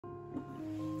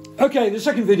Okay, the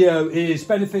second video is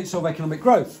benefits of economic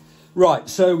growth. Right,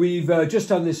 so we've just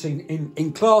done this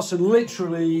in class, and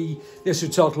literally this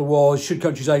title was, should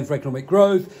countries aim for economic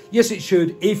growth? Yes, it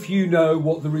should, if you know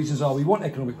what the reasons are we want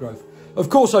economic growth.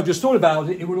 Of course, I've just thought about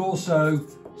it. It would also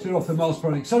set off the Mars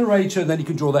Product Accelerator, and then you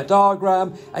can draw that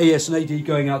diagram, AS and AD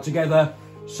going out together.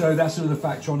 So that's another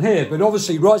factor on here. But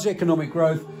obviously, rising economic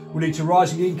growth will lead to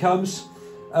rising incomes,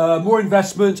 more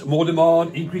investment, more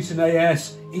demand, increase in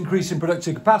AS, increase in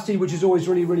productive capacity, which is always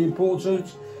really, really important.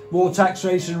 More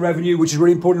taxation and revenue, which is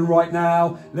really important right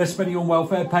now. Less spending on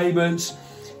welfare payments.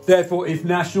 Therefore, if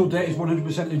national debt is 100%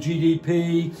 of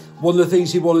GDP, one of the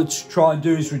things he wanted to try and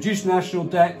do is reduce national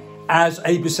debt as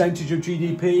a percentage of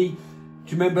GDP. Do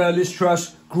you remember Liz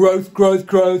Truss? Growth, growth,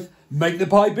 growth. Make the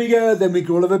pie bigger, then we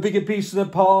can all have a bigger piece of the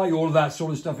pie, all of that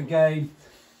sort of stuff again.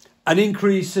 An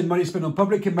increase in money spent on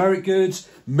public and merit goods.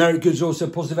 Merit goods also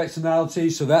positive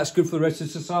externalities, so that's good for the rest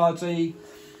of society.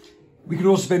 We can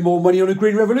also spend more money on a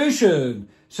green revolution,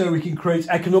 so we can create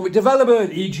economic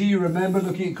development, e.g. remember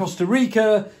looking at Costa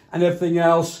Rica and everything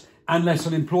else, and less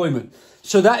unemployment.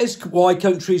 So that is why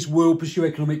countries will pursue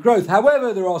economic growth.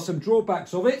 However, there are some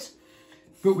drawbacks of it,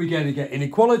 but we're going to get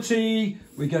inequality,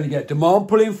 we're going to get demand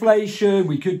pull inflation,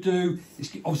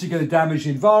 it's obviously going to damage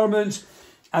the environment.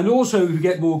 And also, if we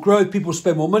get more growth, people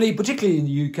spend more money, particularly in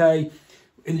the UK.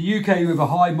 In the UK, we have a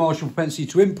high marginal propensity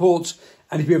to import,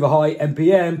 and if you have a high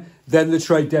MPM, then the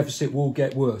trade deficit will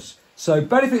get worse. So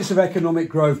benefits of economic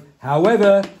growth,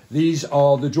 however, these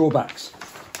are the drawbacks.